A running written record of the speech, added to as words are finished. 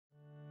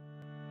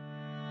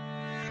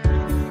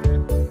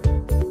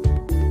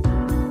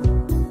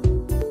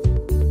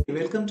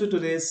welcome to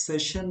today's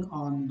session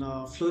on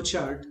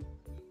Flowchart.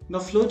 Now,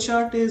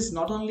 Flowchart is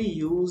not only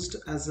used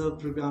as a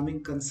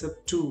programming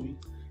concept tool,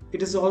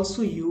 it is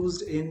also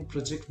used in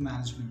project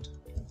management,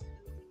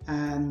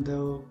 and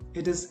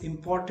it is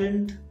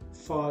important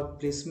for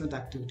placement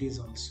activities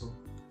also.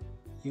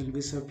 You'll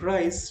be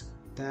surprised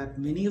that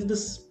many of the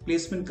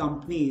placement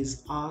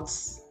companies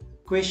ask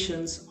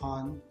questions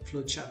on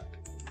Flowchart.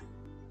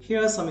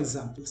 Here are some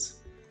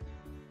examples.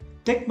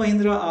 Tech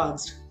Mahindra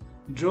asked,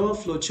 draw a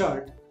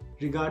flowchart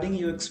regarding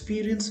your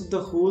experience of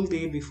the whole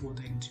day before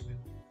the interview.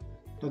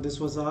 Now this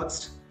was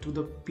asked to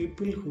the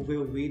people who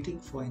were waiting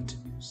for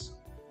interviews.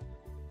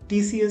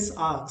 TCS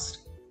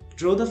asked,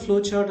 draw the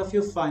flowchart of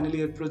your final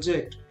year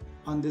project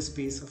on this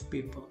piece of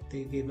paper.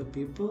 They gave a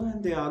paper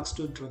and they asked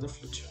to draw the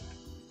flowchart.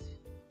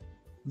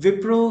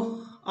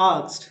 Wipro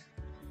asked,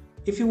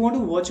 if you want to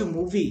watch a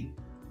movie,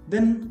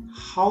 then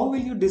how will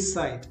you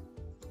decide?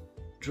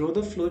 Draw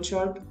the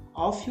flowchart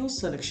of your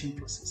selection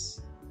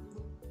process.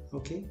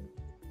 Okay.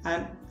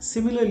 And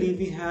similarly,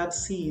 we had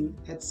seen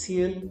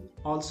HCL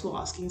also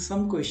asking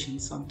some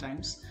questions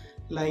sometimes,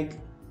 like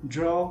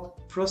draw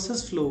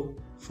process flow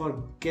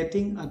for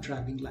getting a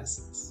driving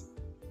license.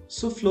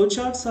 So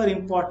flowcharts are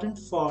important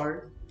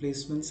for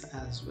placements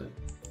as well.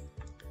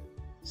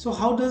 So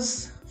how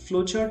does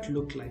flowchart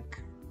look like?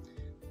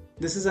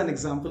 This is an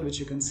example which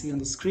you can see on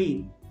the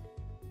screen.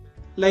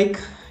 Like,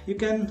 you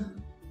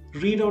can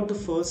read out the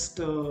first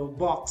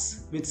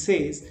box which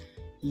says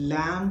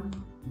lamp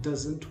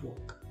doesn't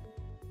work.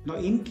 Now,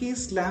 in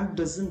case lamp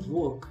doesn't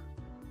work,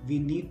 we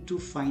need to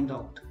find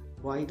out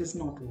why it is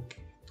not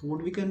working. So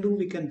what we can do,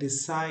 we can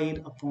decide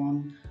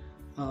upon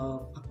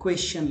a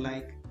question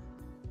like,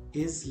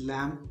 is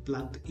lamp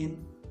plugged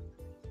in?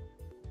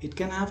 It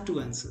can have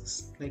two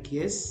answers, like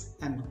yes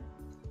and no.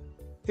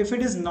 If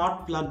it is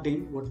not plugged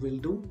in, what we'll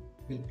do?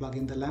 We'll plug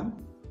in the lamp.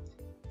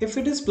 If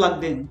it is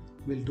plugged in,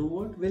 we'll do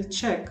what? We'll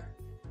check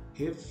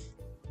if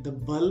the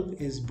bulb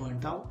is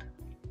burnt out.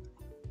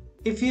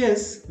 If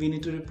yes, we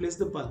need to replace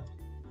the bulb.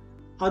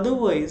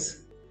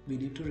 Otherwise, we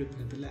need to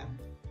repair the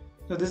lamp.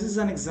 Now, this is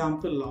an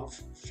example of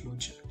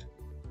flowchart.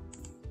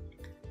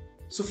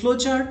 So,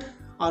 flowchart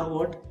are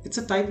what? It's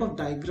a type of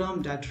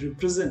diagram that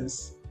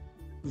represents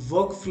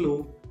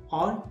workflow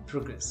or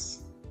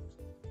progress.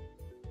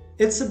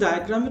 It's a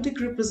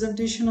diagrammatic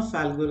representation of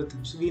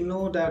algorithms. We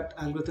know that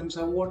algorithms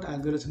are what?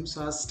 Algorithms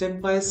are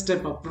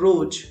step-by-step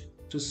approach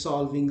to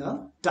solving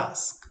a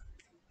task.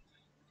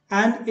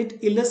 And it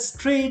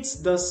illustrates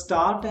the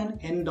start and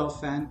end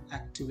of an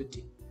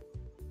activity.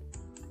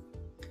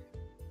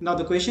 Now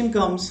the question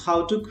comes,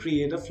 how to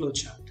create a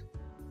flowchart.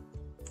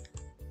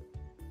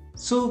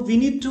 So we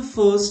need to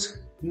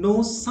first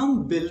know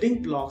some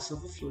building blocks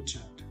of a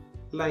flowchart.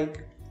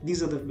 Like,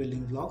 these are the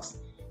building blocks.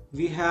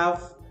 We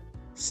have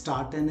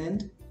start and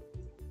end.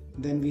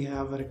 Then we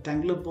have a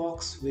rectangular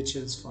box which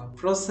is for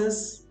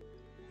process.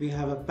 We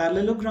have a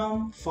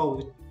parallelogram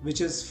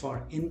which is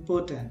for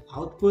input and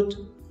output.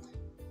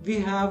 We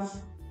have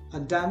a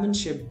diamond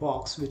shaped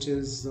box which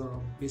is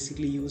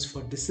basically used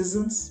for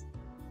decisions.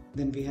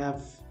 Then we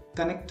have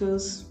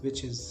connectors,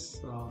 which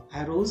is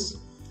arrows,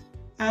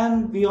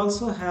 and we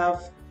also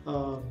have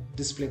a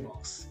display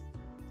box.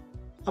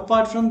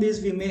 Apart from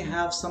this, we may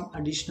have some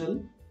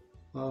additional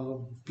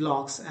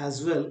blocks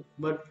as well,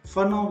 but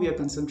for now we are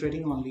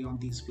concentrating only on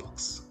these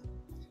blocks.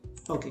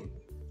 Okay,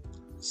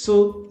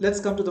 so let's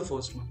come to the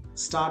first one,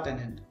 start and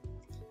end.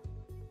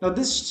 Now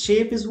this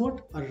shape is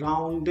what? A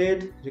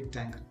rounded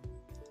rectangle.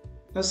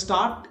 Now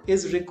start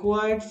is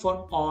required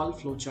for all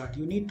flowchart.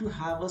 You need to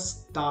have a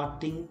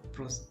starting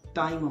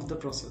time of the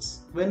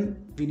process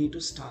when we need to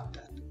start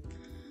that.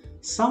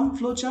 Some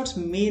flowcharts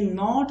may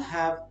not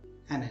have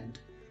an end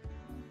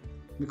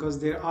because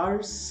there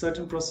are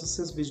certain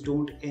processes which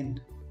don't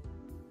end,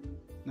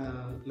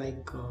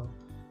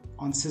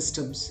 on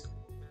systems.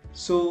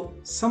 So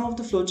some of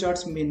the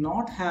flowcharts may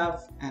not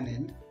have an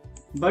end,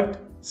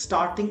 but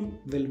starting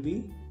will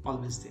be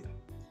always there.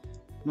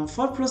 Now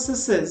for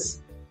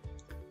processes,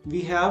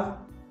 we have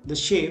the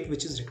shape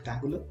which is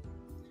rectangular.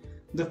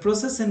 The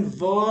process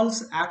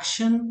involves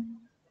action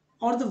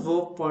or the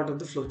verb part of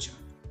the flowchart,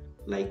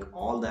 like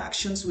all the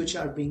actions which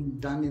are being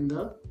done in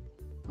the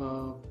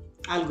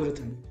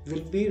algorithm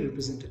will be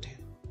represented here.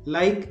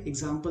 Like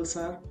examples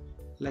are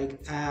like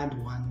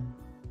add one.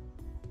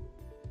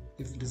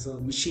 If it is a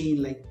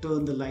machine, like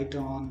turn the light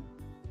on,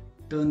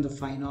 turn the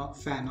fan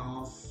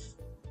off,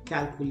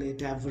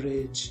 calculate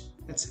average,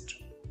 etc.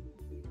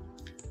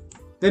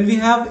 Then we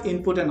have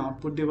input and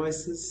output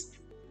devices.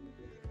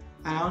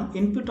 And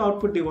input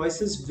output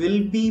devices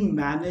will be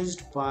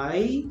managed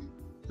by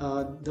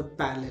the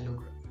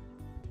parallelogram.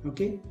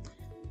 Okay.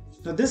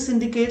 Now this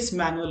indicates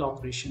manual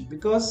operation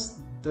because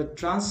the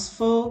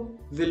transfer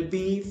will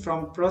be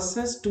from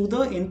process to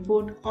the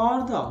input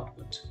or the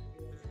output.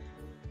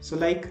 So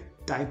like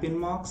type in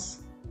marks,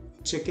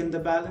 check in the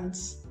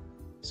balance.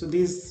 So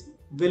these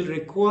will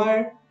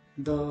require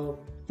the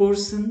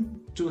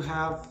person to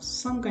have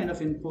some kind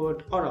of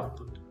input or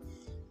output.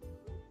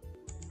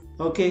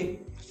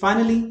 Okay,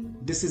 finally,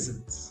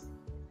 decisions.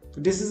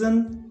 So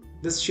decision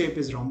This shape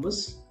is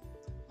rhombus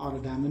or a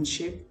diamond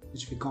shape,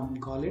 which we commonly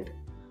call it.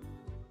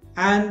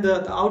 And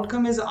the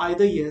outcome is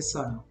either yes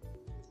or no.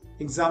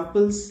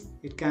 Examples,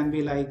 it can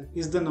be like,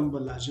 is the number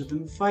larger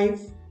than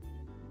 5?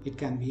 It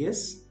can be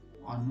yes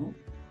or no.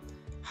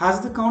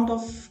 Has the count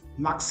of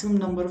maximum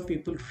number of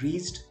people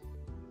reached?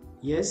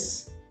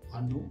 Yes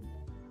or no.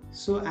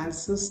 So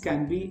answers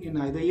can be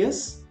in either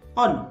yes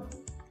or no.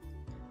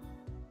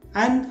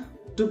 And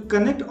to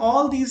connect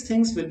all these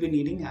things, we'll be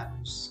needing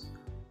arrows.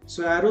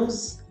 So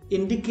arrows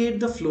indicate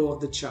the flow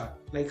of the chart,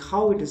 like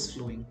how it is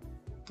flowing.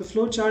 The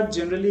flow chart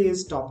generally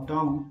is top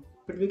down,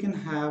 but we can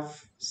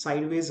have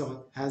sideways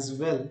as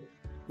well.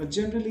 But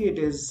generally it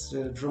is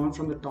drawn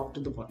from the top to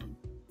the bottom.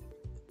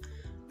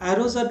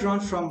 Arrows are drawn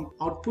from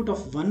output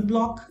of one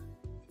block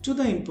to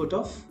the input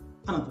of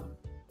another.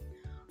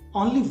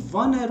 Only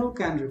one arrow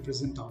can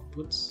represent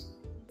outputs.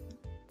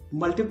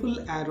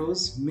 Multiple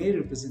arrows may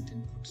represent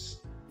inputs.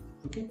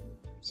 Okay,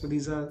 so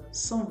these are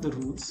some of the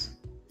rules.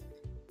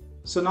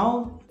 So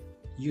now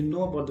you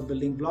know about the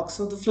building blocks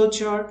of the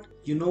flowchart.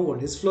 You know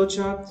what is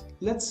flowchart.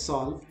 Let's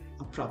solve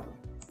a problem.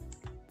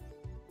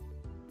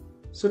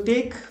 So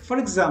take, for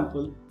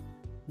example,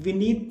 we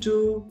need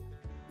to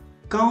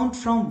count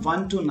from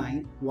 1 to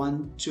 9,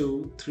 1,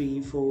 2,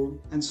 3, 4,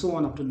 and so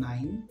on up to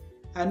 9.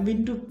 And we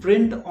need to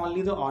print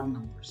only the odd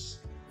numbers,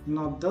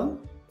 not the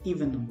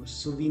even numbers.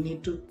 So we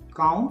need to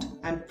count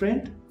and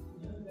print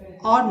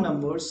odd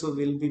numbers. So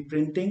we'll be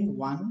printing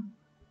 1,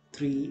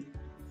 3,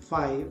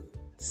 5,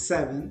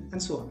 7,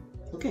 and so on.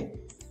 Okay.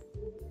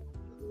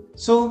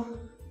 So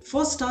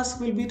first task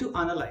will be to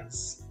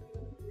analyze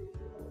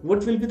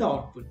what will be the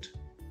output.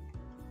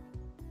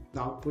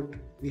 The output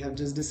we have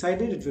just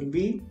decided, it will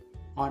be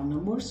odd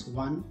numbers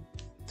 1,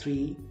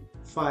 3,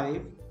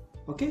 5.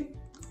 Okay.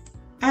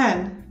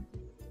 And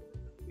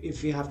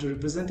if we have to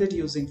represent it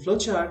using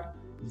flowchart,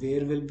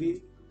 where will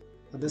be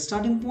the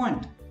starting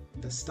point?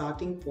 The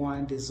starting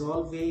point is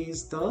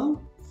always the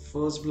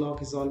first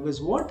block is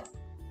always what?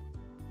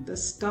 The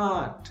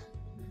start.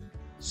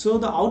 So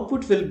the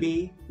output will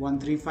be 1,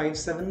 3, 5,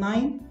 7,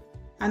 9,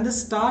 and the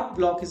start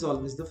block is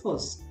always the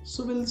first.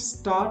 So we'll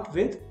start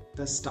with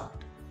the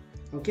start.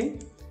 Okay.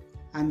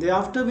 And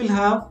thereafter we'll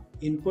have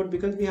input,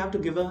 because we have to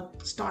give a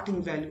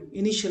starting value,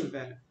 initial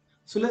value.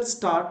 So let's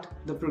start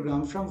the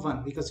program from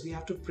 1, because we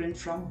have to print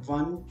from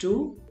 1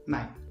 to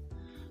 9.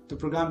 The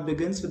program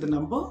begins with the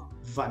number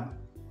 1.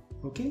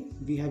 Okay,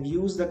 we have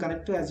used the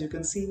connector, as you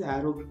can see the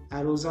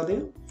arrows are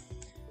there.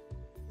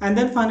 And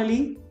then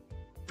finally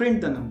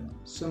print the number.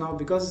 So now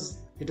because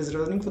it is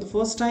running for the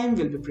first time,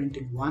 we'll be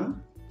printing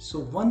 1. So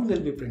 1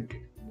 will be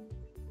printed.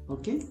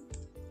 Okay.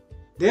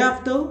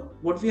 Thereafter,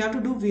 what we have to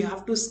do, we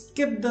have to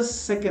skip the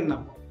second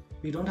number.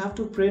 We don't have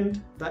to print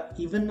the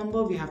even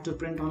number, we have to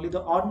print only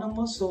the odd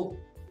number. So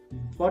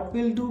what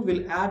we'll do,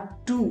 we'll add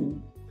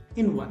 2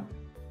 in 1.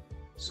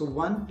 So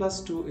 1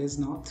 plus 2 is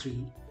now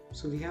 3.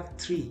 So we have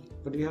 3,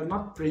 but we have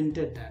not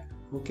printed that.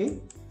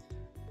 Okay.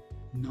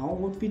 Now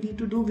what we need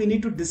to do, we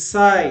need to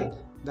decide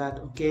that,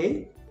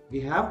 okay, we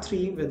have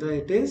 3, whether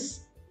it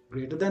is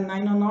greater than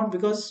 9 or not,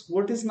 because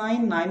what is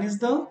 9? 9 is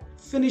the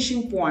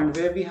finishing point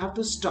where we have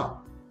to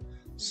stop.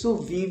 So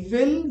we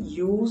will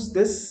use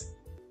this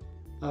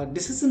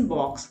decision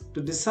box to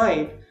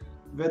decide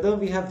whether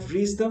we have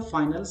reached the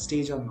final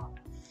stage or not.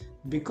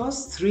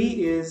 Because 3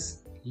 is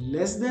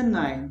less than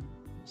 9,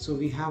 so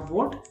we have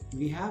what?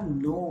 We have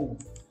no.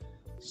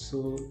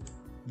 So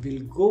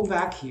we'll go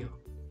back here.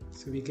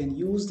 So we can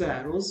use the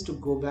arrows to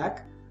go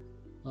back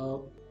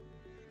to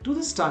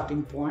the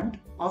starting point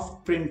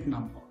of print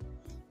number.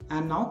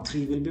 And now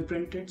 3 will be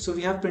printed. So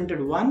we have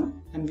printed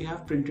 1 and we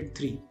have printed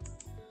 3.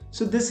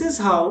 So this is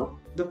how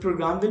the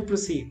program will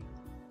proceed.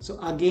 So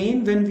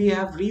again, when we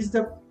have reached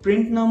the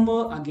print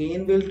number,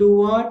 again we'll do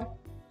what?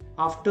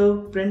 After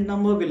print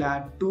number, we'll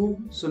add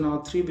 2. So now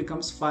 3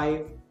 becomes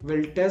 5.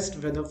 We'll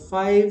test whether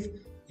 5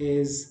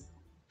 is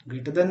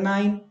greater than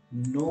 9.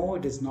 No,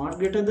 it is not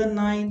greater than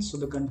 9. So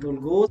the control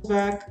goes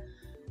back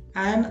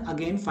and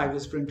again 5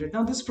 is printed.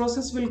 Now this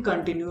process will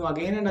continue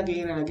again and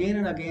again and again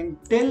and again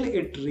till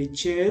it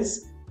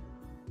reaches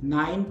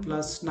 9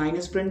 plus 9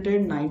 is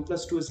printed, 9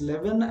 plus 2 is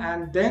 11,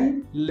 and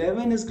then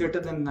 11 is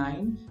greater than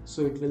 9.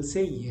 So it will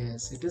say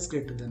yes, it is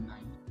greater than 9.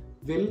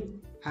 We'll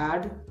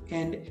add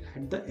end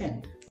at the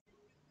end.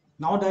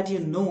 Now that you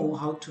know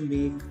how to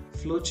make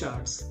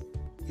flowcharts,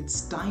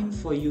 it's time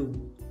for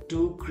you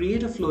to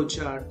create a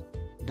flowchart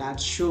that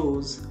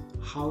shows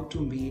how to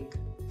make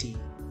tea.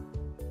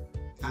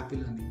 Happy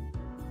learning.